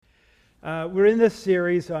We're in this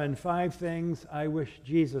series on 5 things I wish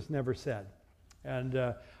Jesus never said.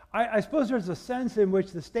 And I suppose there's a sense in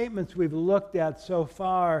which the statements we've looked at so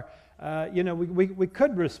far, we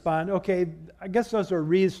could respond, okay, I guess those are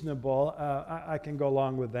reasonable. I can go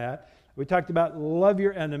along with that. We talked about love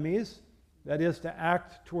your enemies. That is to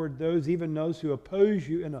act toward those, even those who oppose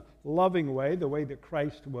you in a loving way, the way that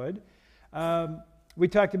Christ would. We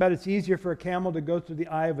talked about it's easier for a camel to go through the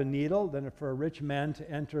eye of a needle than for a rich man to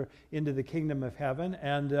enter into the kingdom of heaven.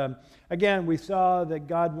 And again, we saw that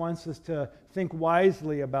God wants us to think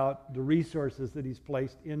wisely about the resources that He's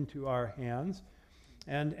placed into our hands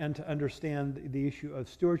and to understand the issue of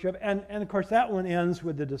stewardship. And of course, that one ends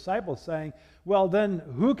with the disciples saying, well, then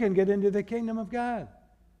who can get into the kingdom of God?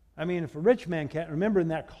 I mean, if a rich man can't, remember in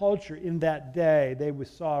that culture, in that day, they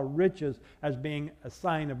saw riches as being a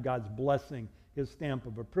sign of God's blessing, His stamp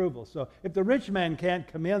of approval. So if the rich man can't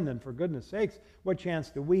come in, then for goodness sakes, what chance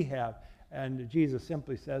do we have? And Jesus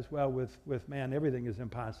simply says, well, with man, everything is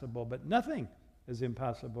impossible, but nothing is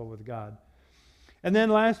impossible with God. And then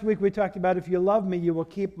last week we talked about, if you love me, you will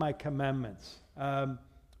keep my commandments.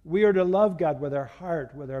 We are to love God with our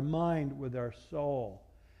heart, with our mind, with our soul.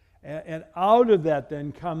 And out of that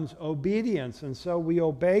then comes obedience. And so we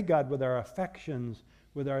obey God with our affections,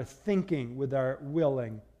 with our thinking, with our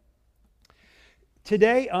willing.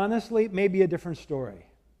 Today, honestly, may be a different story,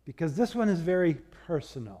 because this one is very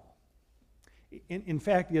personal. In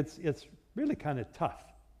fact, it's really kind of tough,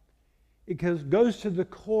 because it goes to the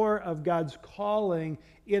core of God's calling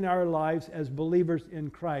in our lives as believers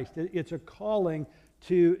in Christ. It's a calling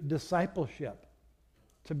to discipleship,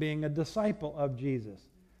 to being a disciple of Jesus.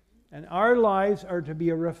 And our lives are to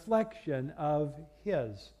be a reflection of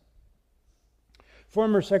His.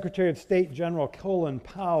 Former Secretary of State General Colin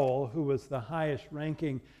Powell, who was the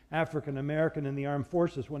highest-ranking African-American in the armed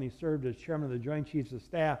forces when he served as chairman of the Joint Chiefs of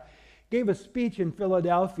Staff, gave a speech in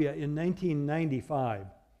Philadelphia in 1995.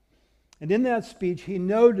 And in that speech, he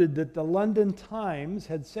noted that the London Times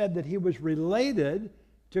had said that he was related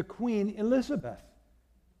to Queen Elizabeth.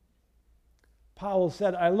 Powell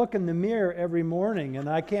said, I look in the mirror every morning and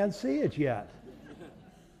I can't see it yet.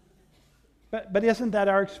 But isn't that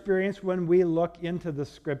our experience when we look into the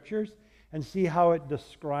Scriptures and see how it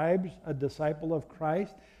describes a disciple of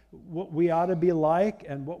Christ, what we ought to be like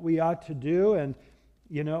and what we ought to do? And,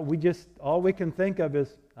 all we can think of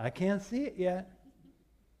is, I can't see it yet.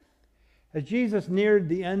 As Jesus neared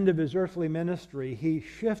the end of His earthly ministry, He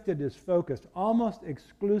shifted His focus almost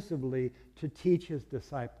exclusively to teach His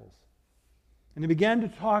disciples. And He began to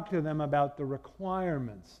talk to them about the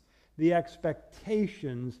requirements, the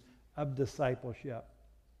expectations of discipleship.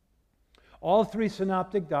 All 3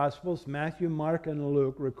 synoptic Gospels, Matthew, Mark, and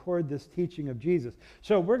Luke, record this teaching of Jesus.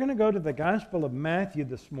 So we're going to go to the Gospel of Matthew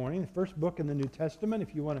this morning, the first book in the New Testament.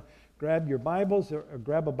 If you want to grab your Bibles or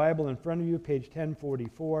grab a Bible in front of you, page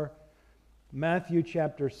 1044, Matthew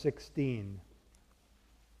chapter 16.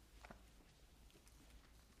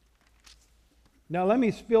 Now let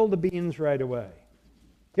me spill the beans right away.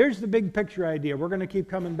 Here's the big picture idea. We're going to keep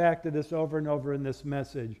coming back to this over and over in this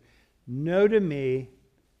message. No to me,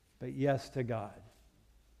 but yes to God.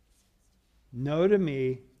 No to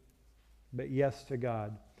me, but yes to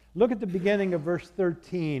God. Look at the beginning of verse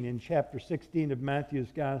 13 in chapter 16 of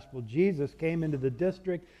Matthew's Gospel. Jesus came into the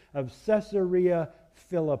district of Caesarea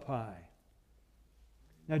Philippi.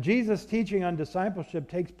 Now, Jesus' teaching on discipleship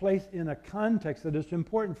takes place in a context that is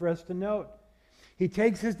important for us to note. He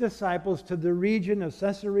takes His disciples to the region of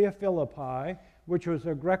Caesarea Philippi, which was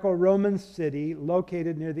a Greco-Roman city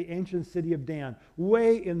located near the ancient city of Dan,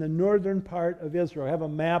 way in the northern part of Israel. I have a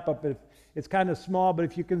map up. It's kind of small, but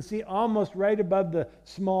if you can see almost right above the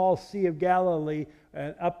small Sea of Galilee,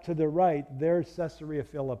 up to the right, there's Caesarea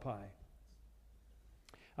Philippi.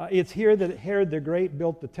 It's here that Herod the Great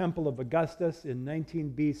built the Temple of Augustus in 19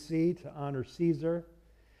 B.C. to honor Caesar.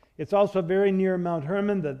 It's also very near Mount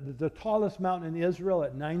Hermon, the tallest mountain in Israel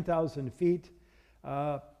at 9,000 feet.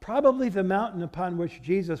 Probably the mountain upon which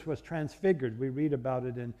Jesus was transfigured. We read about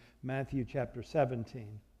it in Matthew chapter 17.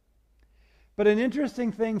 But an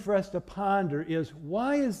interesting thing for us to ponder is,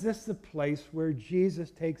 why is this the place where Jesus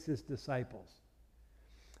takes His disciples?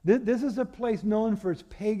 This is a place known for its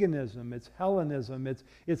paganism, its Hellenism,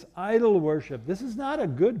 its idol worship. This is not a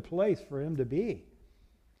good place for Him to be.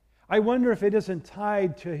 I wonder if it isn't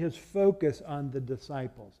tied to His focus on the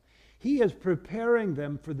disciples. He is preparing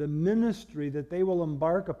them for the ministry that they will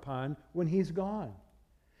embark upon when He's gone.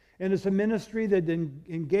 And it's a ministry that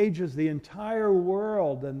engages the entire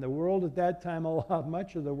world, and the world at that time,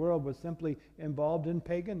 much of the world was simply involved in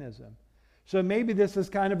paganism. So maybe this is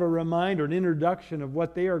kind of a reminder, an introduction of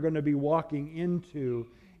what they are going to be walking into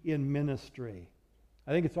in ministry.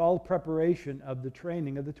 I think it's all preparation of the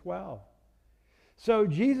training of the 12. So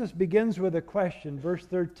Jesus begins with a question, verse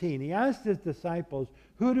 13. He asked his disciples,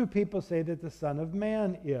 "Who do people say that the Son of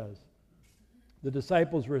Man is?" The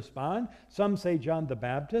disciples respond. Some say John the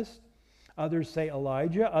Baptist. Others say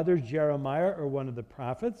Elijah. Others Jeremiah or one of the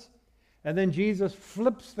prophets. And then Jesus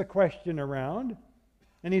flips the question around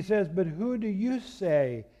and he says, "But who do you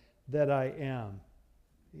say that I am?"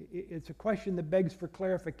 It's a question that begs for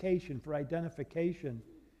clarification, for identification.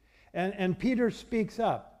 And Peter speaks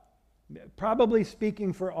up, probably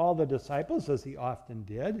speaking for all the disciples, as he often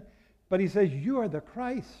did. But he says, "You are the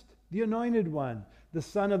Christ, the Anointed One, the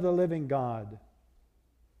Son of the living God."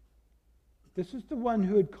 This is the one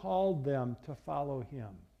who had called them to follow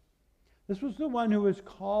him. This was the one who was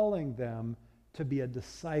calling them to be a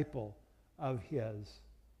disciple of his.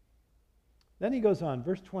 Then he goes on,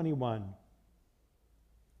 verse 21.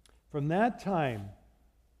 From that time,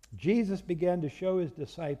 Jesus began to show his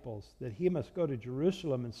disciples that he must go to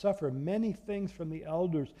Jerusalem and suffer many things from the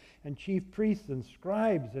elders and chief priests and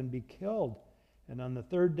scribes and be killed, and on the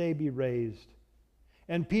third day be raised.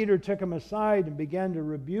 And Peter took him aside and began to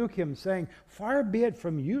rebuke him, saying, "Far be it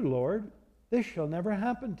from you, Lord, this shall never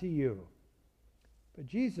happen to you." But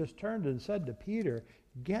Jesus turned and said to Peter,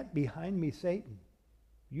 "Get behind me, Satan.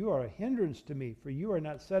 You are a hindrance to me, for you are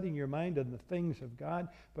not setting your mind on the things of God,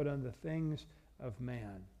 but on the things of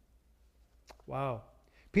man." Wow.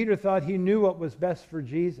 Peter thought he knew what was best for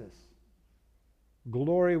Jesus.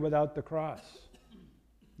 Glory without the cross.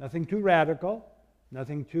 Nothing too radical,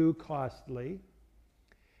 nothing too costly.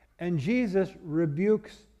 And Jesus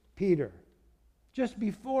rebukes Peter just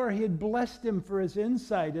before he had blessed him for his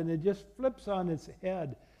insight, and it just flips on its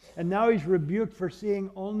head. And now he's rebuked for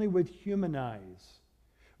seeing only with human eyes,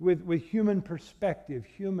 with human perspective,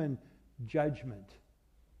 human judgment.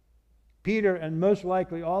 Peter, and most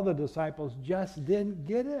likely all the disciples, just didn't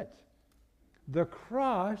get it. The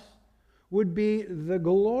cross would be the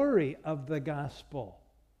glory of the gospel,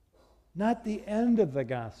 not the end of the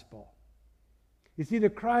gospel. You see, the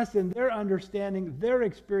cross, in their understanding, their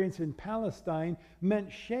experience in Palestine,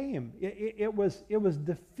 meant shame. It was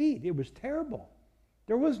defeat. It was terrible.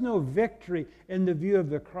 There was no victory in the view of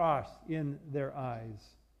the cross in their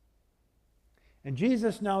eyes. And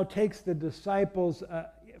Jesus now takes the disciples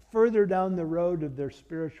further down the road of their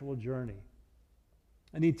spiritual journey.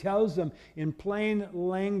 And he tells them in plain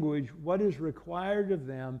language what is required of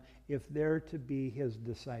them if they're to be his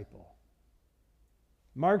disciple.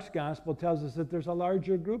 Mark's gospel tells us that there's a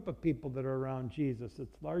larger group of people that are around Jesus.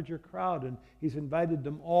 It's a larger crowd, and he's invited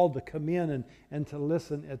them all to come in and to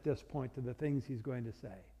listen at this point to the things he's going to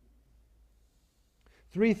say.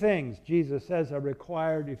 3 things, Jesus says, are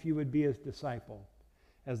required if you would be his disciple,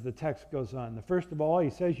 as the text goes on. The first of all, he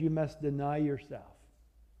says you must deny yourself.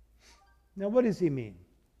 Now, what does he mean?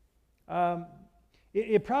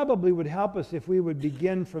 It probably would help us if we would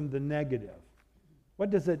begin from the negative. What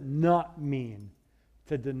does it not mean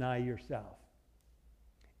to deny yourself?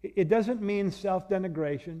 It doesn't mean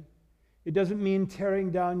self-denigration. It doesn't mean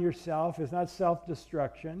tearing down yourself. It's not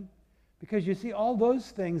self-destruction. Because you see, all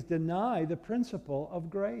those things deny the principle of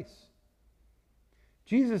grace.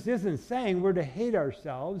 Jesus isn't saying we're to hate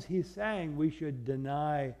ourselves. He's saying we should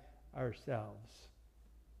deny ourselves.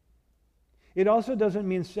 It also doesn't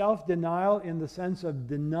mean self-denial in the sense of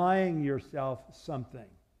denying yourself something.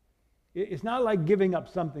 It's not like giving up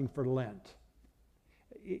something for Lent.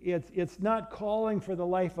 It's not calling for the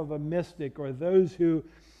life of a mystic or those who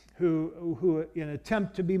in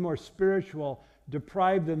attempt to be more spiritual,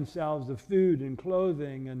 deprive themselves of food and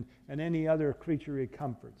clothing and any other creaturely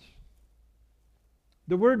comforts.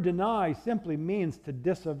 The word deny simply means to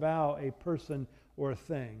disavow a person or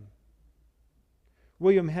thing.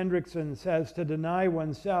 William Hendrickson says to deny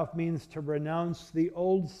oneself means to renounce the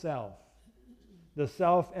old self, the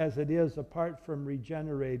self as it is apart from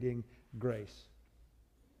regenerating grace.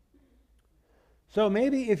 So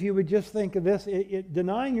maybe if you would just think of this,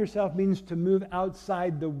 denying yourself means to move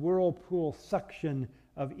outside the whirlpool suction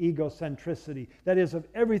of egocentricity. That is, of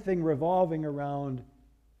everything revolving around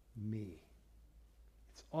me.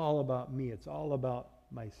 It's all about me. It's all about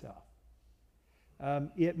myself.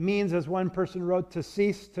 It means, as one person wrote, to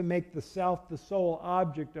cease to make the self the sole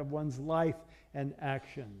object of one's life and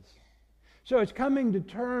actions. So it's coming to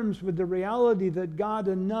terms with the reality that God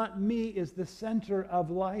and not me is the center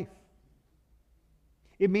of life.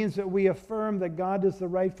 It means that we affirm that God is the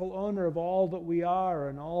rightful owner of all that we are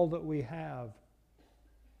and all that we have.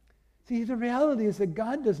 See, the reality is that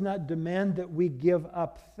God does not demand that we give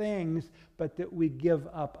up things, but that we give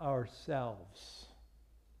up ourselves.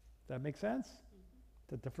 Does that make sense?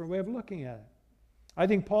 It's a different way of looking at it. I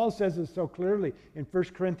think Paul says it so clearly in 1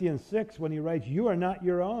 Corinthians 6 when he writes, "You are not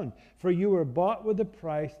your own, for you were bought with a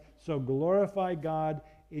price, so glorify God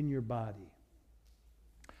in your body."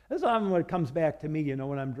 That's often what comes back to me,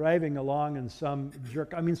 when I'm driving along and some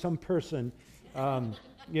person,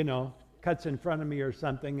 cuts in front of me or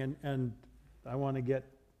something, and I want to get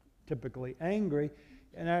typically angry,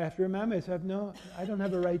 and I have to remind myself, no, I don't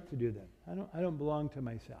have a right to do that. I don't belong to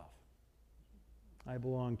myself. I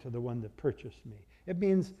belong to the one that purchased me. It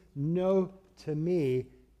means no to me,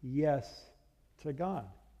 yes to God.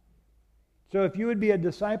 So if you would be a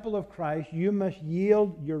disciple of Christ, you must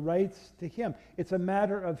yield your rights to Him. It's a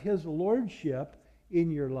matter of His lordship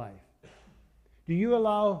in your life. Do you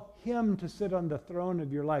allow Him to sit on the throne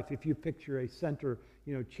of your life if you picture a center,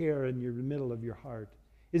 chair in the middle of your heart?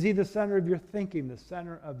 Is He the center of your thinking, the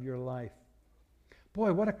center of your life?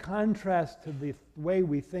 Boy, what a contrast to the way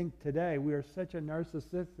we think today. We are such a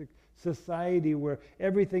narcissistic society where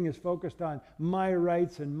everything is focused on my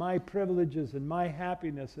rights and my privileges and my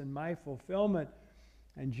happiness and my fulfillment.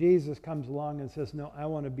 And Jesus comes along and says, no, I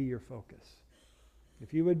want to be your focus.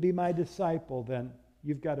 If you would be my disciple, then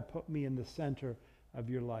you've got to put me in the center of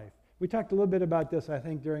your life. We talked a little bit about this, I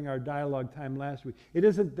think, during our dialogue time last week. It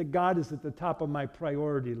isn't that God is at the top of my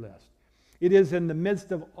priority list. It is in the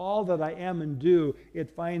midst of all that I am and do, it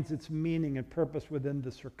finds its meaning and purpose within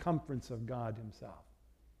the circumference of God Himself.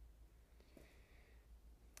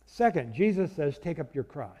 Second, Jesus says, take up your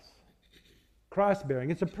cross. Cross-bearing.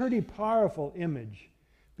 It's a pretty powerful image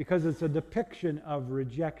because it's a depiction of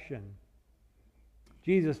rejection.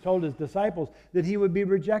 Jesus told His disciples that He would be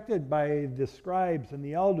rejected by the scribes and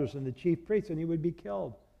the elders and the chief priests, and He would be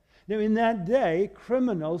killed. Now, in that day,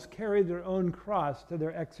 criminals carried their own cross to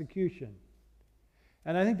their execution.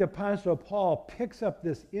 And I think the Apostle Paul picks up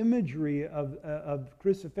this imagery of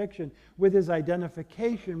crucifixion with his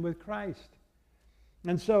identification with Christ.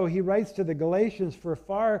 And so he writes to the Galatians, "For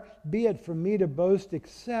far be it from me to boast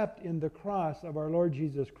except in the cross of our Lord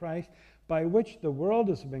Jesus Christ, by which the world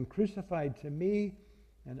has been crucified to me,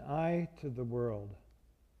 and I to the world."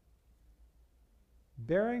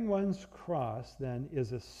 Bearing one's cross, then,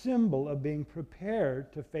 is a symbol of being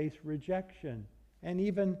prepared to face rejection and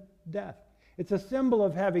even death. It's a symbol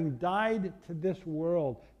of having died to this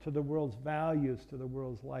world, to the world's values, to the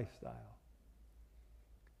world's lifestyle.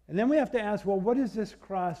 And then we have to ask, well, what is this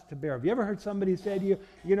cross to bear? Have you ever heard somebody say to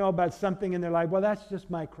you, about something in their life, well, that's just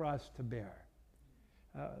my cross to bear?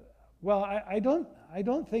 I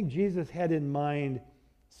don't think Jesus had in mind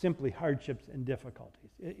simply hardships and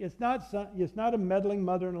difficulties. It's not a meddling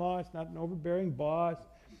mother-in-law. It's not an overbearing boss.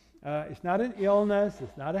 It's not an illness.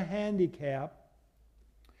 It's not a handicap.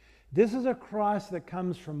 This is a cross that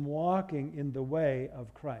comes from walking in the way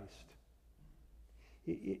of Christ.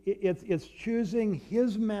 It's choosing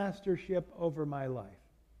His mastership over my life,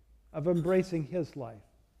 of embracing His life.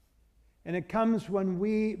 And it comes when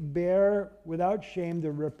we bear without shame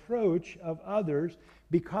the reproach of others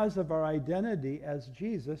because of our identity as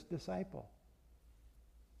Jesus' disciple.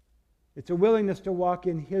 It's a willingness to walk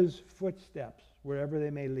in His footsteps wherever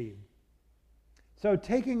they may lead. So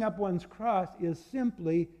taking up one's cross is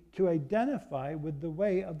simply to identify with the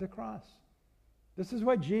way of the cross. This is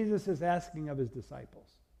what Jesus is asking of His disciples.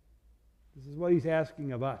 This is what He's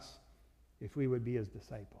asking of us if we would be His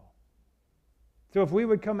disciple. So if we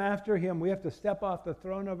would come after Him, we have to step off the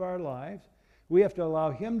throne of our lives. We have to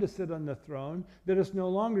allow Him to sit on the throne, that it's no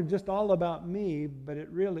longer just all about me, but it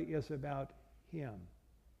really is about Him.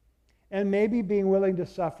 And maybe being willing to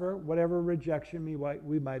suffer whatever rejection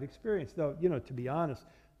we might experience. Though, to be honest,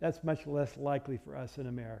 that's much less likely for us in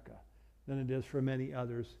America than it is for many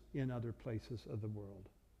others in other places of the world.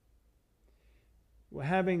 Well,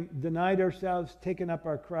 having denied ourselves, taken up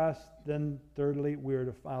our cross, then thirdly, we're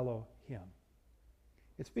to follow Him.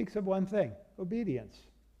 It speaks of one thing, obedience.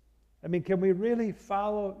 I mean, can we really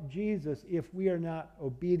follow Jesus if we are not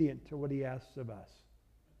obedient to what He asks of us?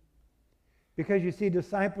 Because you see,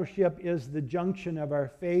 discipleship is the junction of our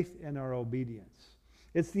faith and our obedience.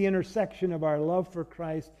 It's the intersection of our love for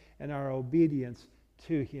Christ and our obedience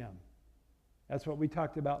to Him. That's what we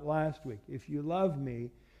talked about last week. If you love me,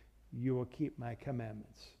 you will keep my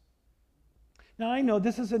commandments. Now, I know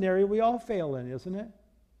this is an area we all fail in, isn't it?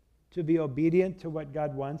 To be obedient to what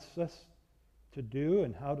God wants us to do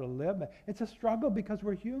and how to live. It's a struggle because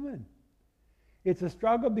we're human. It's a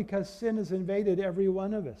struggle because sin has invaded every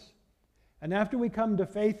one of us. And after we come to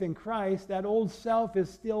faith in Christ, that old self is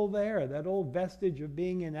still there. That old vestige of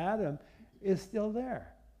being in Adam is still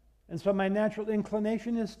there. And so my natural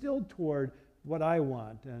inclination is still toward what I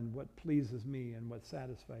want and what pleases me and what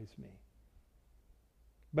satisfies me.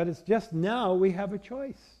 But it's just now we have a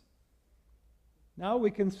choice. Now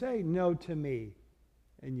we can say no to me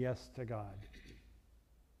and yes to God.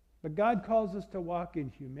 But God calls us to walk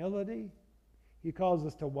in humility. He calls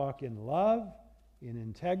us to walk in love, in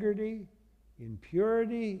integrity, in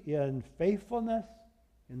purity, in faithfulness,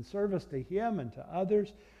 in service to Him and to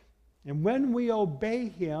others. And when we obey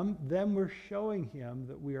Him, then we're showing Him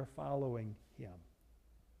that we are following Him.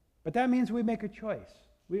 But that means we make a choice.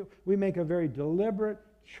 We make a very deliberate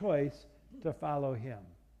choice to follow Him.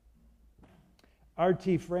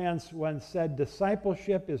 R.T. France once said,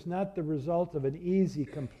 discipleship is not the result of an easy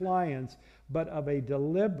compliance, but of a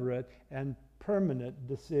deliberate and permanent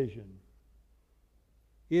decision.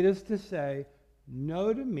 It is to say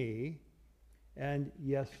no to me and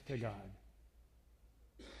yes to God.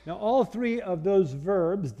 Now, all three of those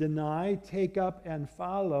verbs, deny, take up, and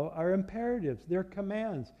follow, are imperatives. They're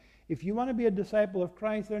commands. If you want to be a disciple of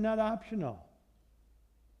Christ, they're not optional.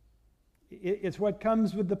 It's what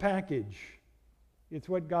comes with the package. It's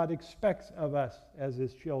what God expects of us as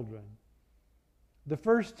His children. The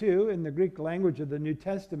first two in the Greek language of the New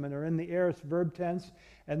Testament are in the aorist verb tense,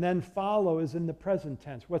 and then follow is in the present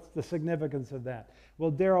tense. What's the significance of that? Well,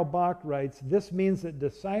 Darrell Bach writes, this means that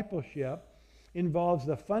discipleship involves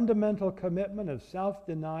the fundamental commitment of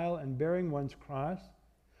self-denial and bearing one's cross,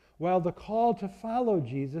 while the call to follow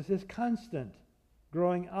Jesus is constant,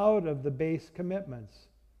 growing out of the base commitments.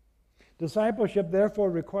 Discipleship,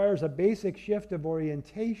 therefore, requires a basic shift of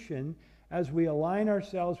orientation as we align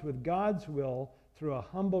ourselves with God's will through a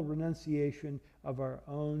humble renunciation of our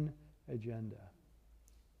own agenda.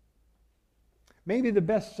 Maybe the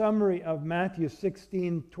best summary of Matthew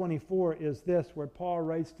 16:24 is this, where Paul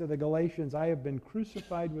writes to the Galatians, I have been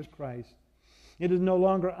crucified with Christ. It is no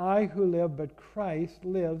longer I who live, but Christ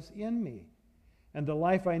lives in me. And the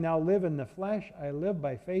life I now live in the flesh, I live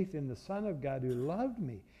by faith in the Son of God who loved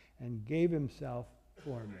me and gave Himself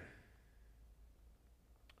for me.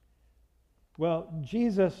 Well,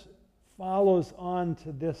 Jesus follows on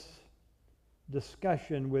to this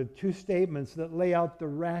discussion with two statements that lay out the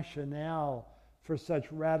rationale for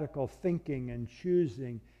such radical thinking and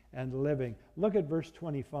choosing and living. Look at verse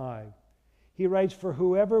 25. He writes, for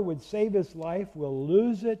whoever would save his life will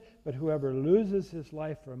lose it, but whoever loses his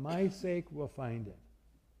life for my sake will find it.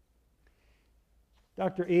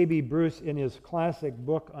 Dr. A.B. Bruce, in his classic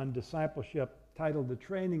book on discipleship titled The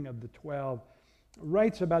Training of the 12,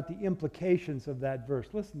 writes about the implications of that verse.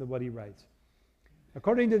 Listen to what he writes.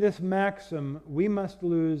 According to this maxim, we must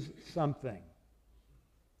lose something.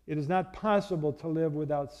 It is not possible to live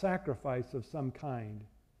without sacrifice of some kind.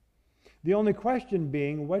 The only question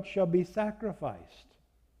being, what shall be sacrificed?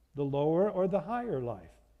 The lower or the higher life?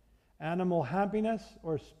 Animal happiness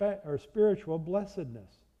or spiritual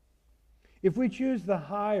blessedness? If we choose the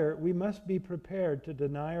higher, we must be prepared to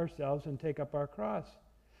deny ourselves and take up our cross,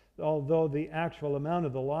 although the actual amount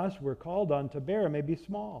of the loss we're called on to bear may be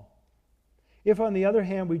small. If, on the other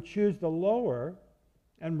hand, we choose the lower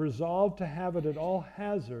and resolve to have it at all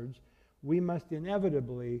hazards, we must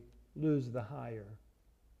inevitably lose the higher.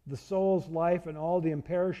 The soul's life and all the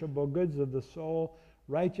imperishable goods of the soul,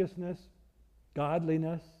 righteousness,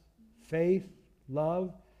 godliness, faith,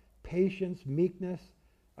 love, patience, meekness,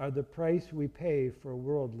 are the price we pay for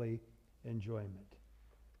worldly enjoyment.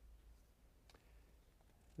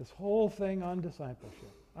 This whole thing on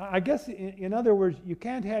discipleship. I guess, in other words, you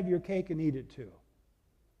can't have your cake and eat it too.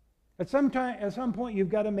 At some point, you've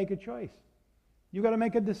got to make a choice. You've got to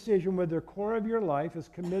make a decision whether the core of your life is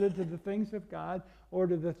committed to the things of God or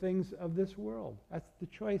to the things of this world. That's the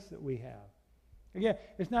choice that we have. Again,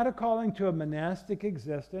 it's not a calling to a monastic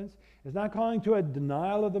existence. It's not calling to a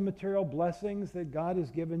denial of the material blessings that God has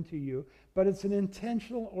given to you, but it's an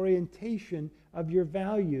intentional orientation of your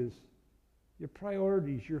values, your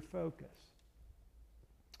priorities, your focus.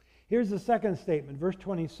 Here's the second statement, verse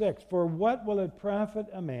 26. For what will it profit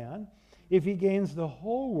a man if he gains the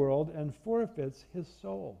whole world and forfeits his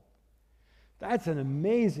soul? That's an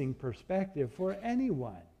amazing perspective for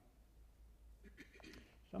anyone.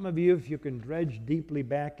 Some of you, if you can dredge deeply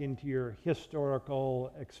back into your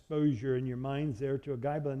historical exposure in your minds there to a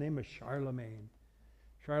guy by the name of Charlemagne.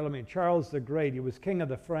 Charles the Great, he was king of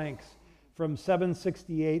the Franks from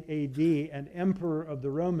 768 AD and emperor of the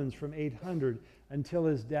Romans from 800 until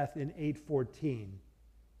his death in 814.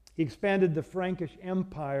 He expanded the Frankish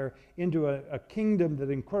Empire into a kingdom that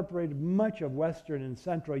incorporated much of Western and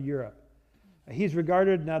Central Europe. He's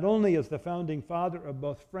regarded not only as the founding father of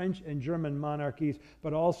both French and German monarchies,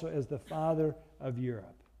 but also as the father of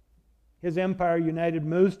Europe. His empire united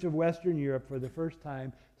most of Western Europe for the first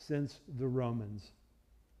time since the Romans.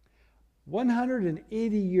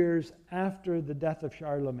 180 years after the death of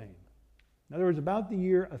Charlemagne, in other words, about the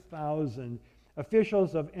year 1000,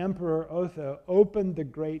 officials of Emperor Otho opened the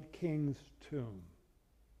great king's tomb.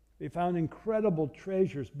 They found incredible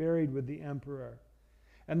treasures buried with the emperor.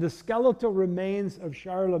 And the skeletal remains of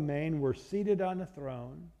Charlemagne were seated on a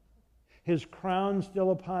throne, his crown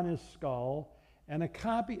still upon his skull, and a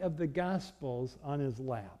copy of the Gospels on his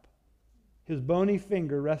lap. His bony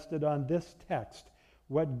finger rested on this text: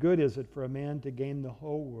 "What good is it for a man to gain the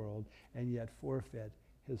whole world and yet forfeit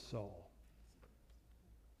his soul?"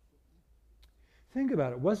 Think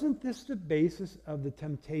about it. Wasn't this the basis of the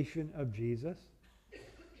temptation of Jesus?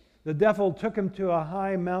 The devil took him to a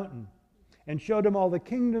high mountain and showed him all the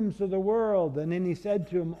kingdoms of the world. And then he said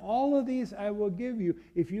to him, "All of these I will give you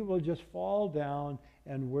if you will just fall down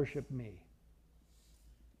and worship me."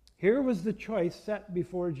 Here was the choice set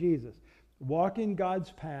before Jesus: walk in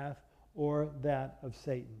God's path or that of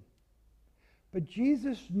Satan. But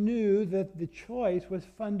Jesus knew that the choice was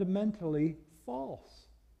fundamentally false.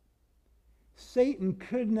 Satan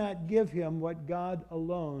could not give him what God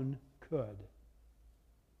alone could.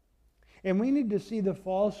 And we need to see the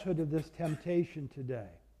falsehood of this temptation today.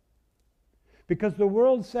 Because the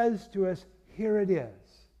world says to us, here it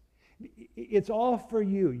is. It's all for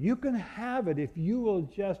you. You can have it if you will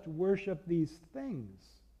just worship these things.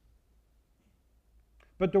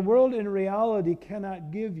 But the world in reality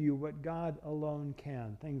cannot give you what God alone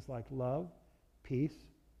can. Things like love, peace,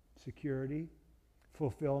 security,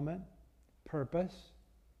 fulfillment, purpose,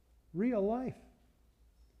 real life.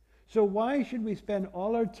 So why should we spend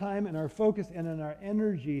all our time and our focus and in our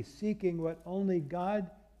energy seeking what only God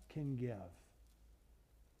can give?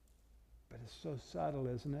 But it's so subtle,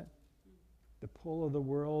 isn't it? The pull of the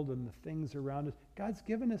world and the things around us. God's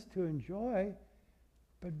given us to enjoy,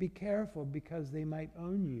 but be careful because they might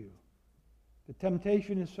own you. The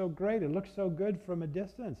temptation is so great. It looks so good from a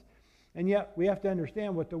distance. And yet we have to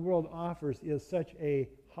understand what the world offers is such a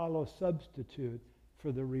hollow substitute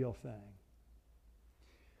for the real thing.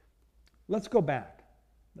 Let's go back.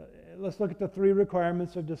 Let's look at the 3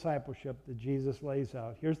 requirements of discipleship that Jesus lays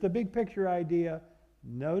out. Here's the big picture idea.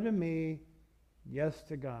 No to me, yes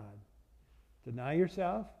to God. Deny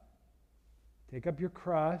yourself, take up your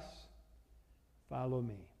cross, follow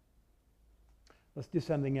me. Let's do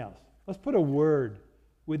something else. Let's put a word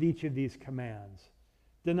with each of these commands.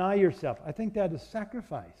 Deny yourself. I think that is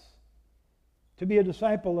sacrifice. To be a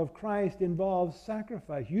disciple of Christ involves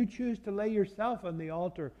sacrifice. You choose to lay yourself on the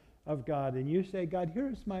altar of God, and you say, God,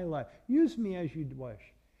 here's my life. Use me as you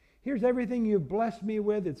wish. Here's everything you've blessed me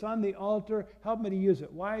with. It's on the altar. Help me to use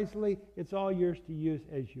it wisely. It's all yours to use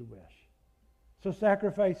as you wish. So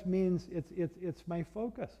sacrifice means it's my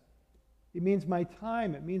focus. It means my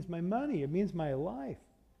time. It means my money. It means my life,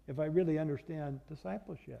 if I really understand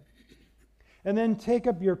discipleship. And then take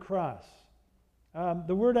up your cross.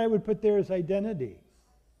 The word I would put there is identity.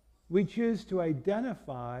 We choose to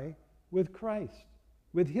identify with Christ,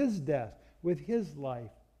 with his death, with his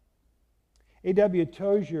life. A.W.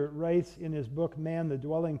 Tozier writes in his book, Man, the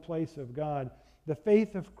Dwelling Place of God, the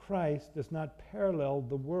faith of Christ does not parallel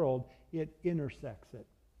the world, it intersects it.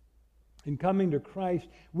 In coming to Christ,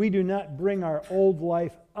 we do not bring our old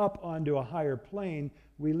life up onto a higher plane,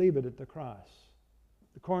 we leave it at the cross.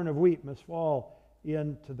 The corn of wheat must fall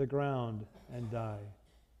into the ground and die.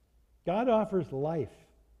 God offers life,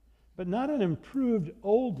 but not an improved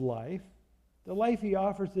old life. The life he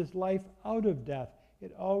offers is life out of death.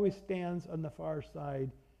 It always stands on the far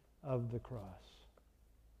side of the cross.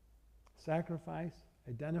 Sacrifice,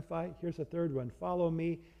 identify. Here's a third one. Follow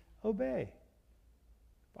me, obey.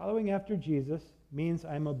 Following after Jesus means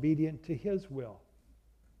I'm obedient to his will,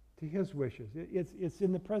 to his wishes. It's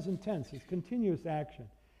in the present tense. It's continuous action.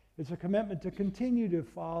 It's a commitment to continue to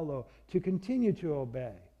follow, to continue to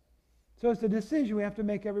obey. So it's a decision we have to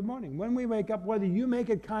make every morning. When we wake up, whether you make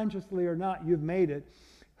it consciously or not, you've made it.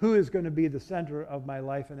 Who is going to be the center of my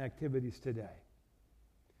life and activities today?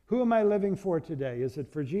 Who am I living for today? Is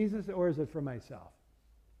it for Jesus or is it for myself?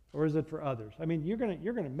 Or is it for others? I mean, you're going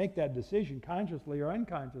to make that decision consciously or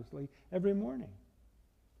unconsciously every morning.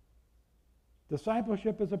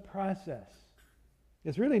 Discipleship is a process.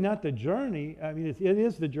 It's really not the journey. I mean, it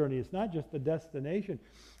is the journey. It's not just the destination.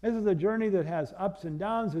 This is a journey that has ups and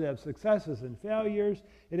downs. It has successes and failures.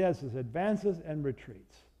 It has its advances and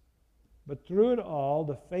retreats. But through it all,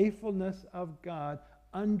 the faithfulness of God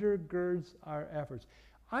undergirds our efforts.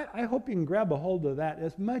 I hope you can grab a hold of that.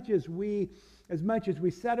 As much as we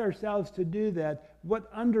set ourselves to do that,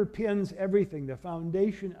 what underpins everything, the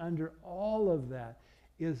foundation under all of that,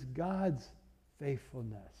 is God's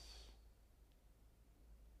faithfulness.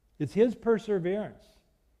 It's his perseverance,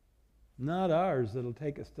 not ours, that'll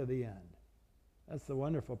take us to the end. That's the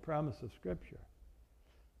wonderful promise of Scripture.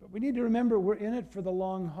 But we need to remember we're in it for the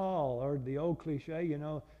long haul, or the old cliche,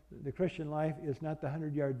 the Christian life is not the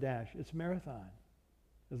 100-yard dash. It's a marathon.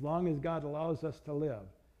 As long as God allows us to live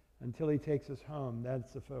until he takes us home,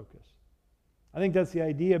 that's the focus. I think that's the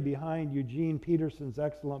idea behind Eugene Peterson's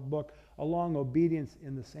excellent book, Along Obedience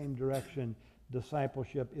in the Same Direction,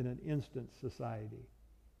 Discipleship in an Instant Society.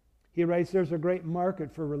 He writes, there's a great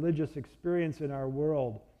market for religious experience in our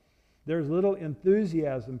world. There's little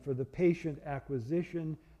enthusiasm for the patient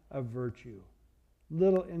acquisition of virtue,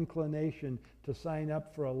 little inclination to sign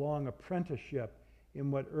up for a long apprenticeship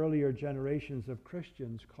in what earlier generations of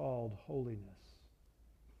Christians called holiness.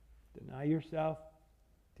 Deny yourself,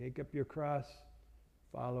 take up your cross,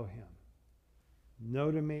 follow him.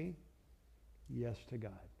 No to me, yes to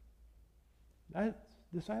God. That's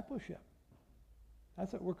discipleship.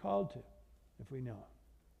 That's what we're called to if we know him.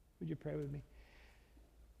 Would you pray with me?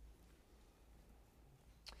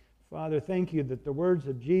 Father, thank you that the words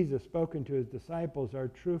of Jesus spoken to his disciples are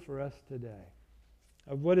true for us today,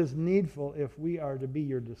 of what is needful if we are to be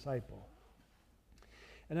your disciple.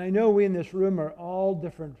 And I know we in this room are all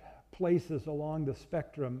different places along the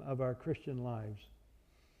spectrum of our Christian lives.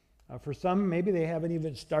 For some, maybe they haven't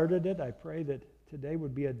even started it. I pray that today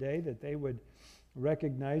would be a day that they would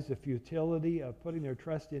recognize the futility of putting their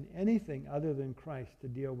trust in anything other than Christ to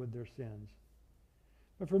deal with their sins.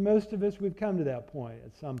 But for most of us, we've come to that point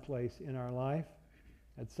at some place in our life.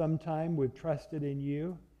 At some time, we've trusted in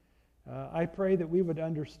you. I pray that we would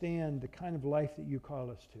understand the kind of life that you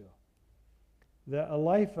call us to. A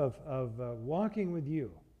life of walking with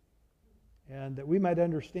you. And that we might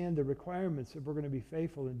understand the requirements if we're going to be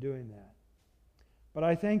faithful in doing that. But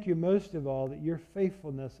I thank you most of all that your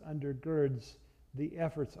faithfulness undergirds the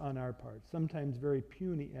efforts on our part, sometimes very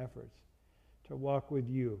puny efforts, to walk with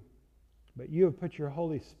you. But you have put your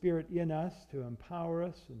Holy Spirit in us to empower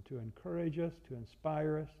us and to encourage us, to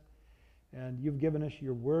inspire us. And you've given us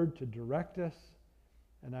your word to direct us.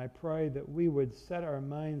 And I pray that we would set our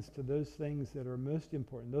minds to those things that are most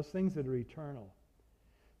important, those things that are eternal.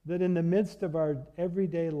 That in the midst of our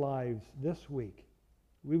everyday lives this week,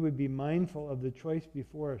 we would be mindful of the choice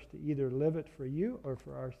before us to either live it for you or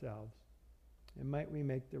for ourselves. And might we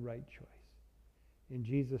make the right choice. In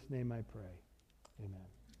Jesus' name I pray.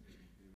 Amen.